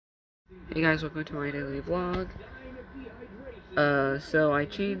Hey guys, welcome to my daily vlog. So I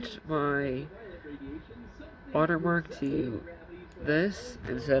changed my watermark to this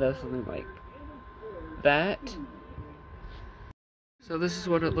instead of something like that. So this is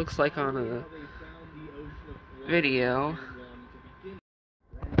what it looks like on a video.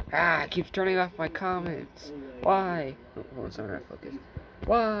 It keeps turning off my comments. Why? Oh, it's not that focused.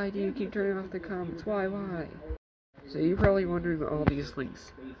 Why do you keep turning off the comments? Why? So you're probably wondering what all these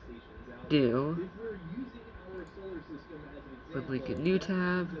links do. Would link a new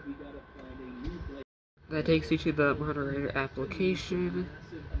tab. That takes you to the Moderator application.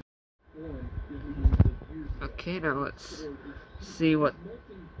 Okay, now let's see what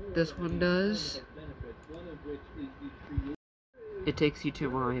this one does. It takes you to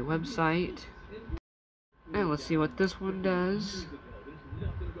my website. Now let's see what this one does.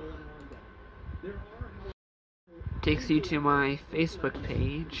 Takes you to my Facebook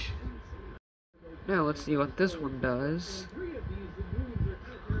page. Now let's see what this one does.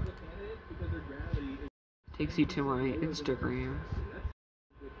 Takes you to my Instagram.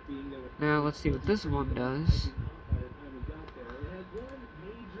 Now let's see what this one does.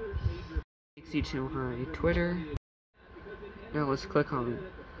 Takes you to my Twitter. Now let's click on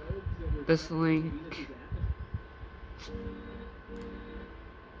this link.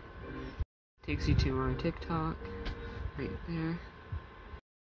 Takes you to my TikTok. Right there.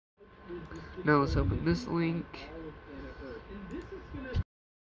 Now let's open this link.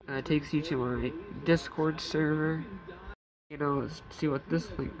 Takes you to my Discord server. Let's see what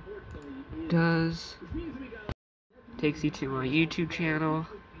this link does. Takes you to my YouTube channel.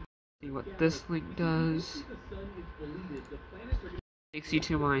 See what this link does. Takes you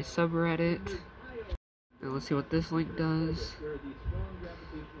to my subreddit. Now let's see what this link does.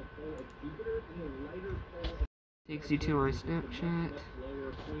 Takes you to my Snapchat.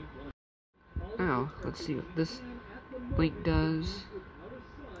 Now let's see what this link does.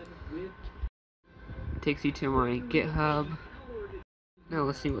 Takes you to my GitHub. Now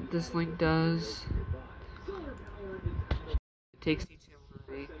let's see what this link does. It takes you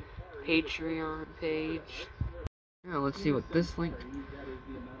to my Patreon page. Now let's see what this link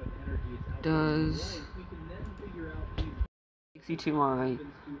does. Takes you to my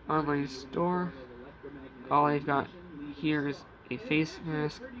online store. All I've got here is a face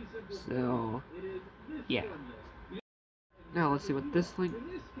mask, so yeah. Now let's see what this link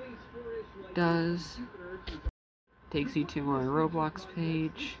does. Takes you to my Roblox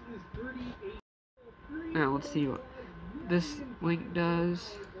page. Now let's see what this link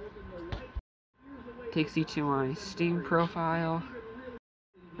does. Takes you to my Steam profile.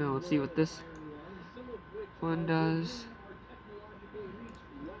 Now let's see what this one does.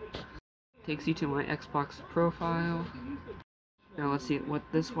 Takes you to my Xbox profile. Now let's see what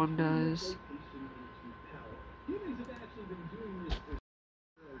this one does.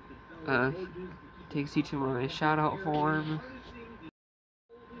 Takes you to my shoutout form.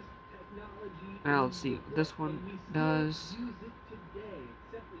 Now let's see what this one does.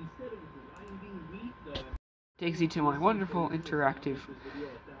 Takes you to my wonderful interactive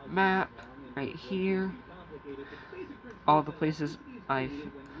map right here. All the places I've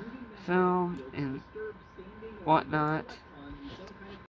filmed and whatnot.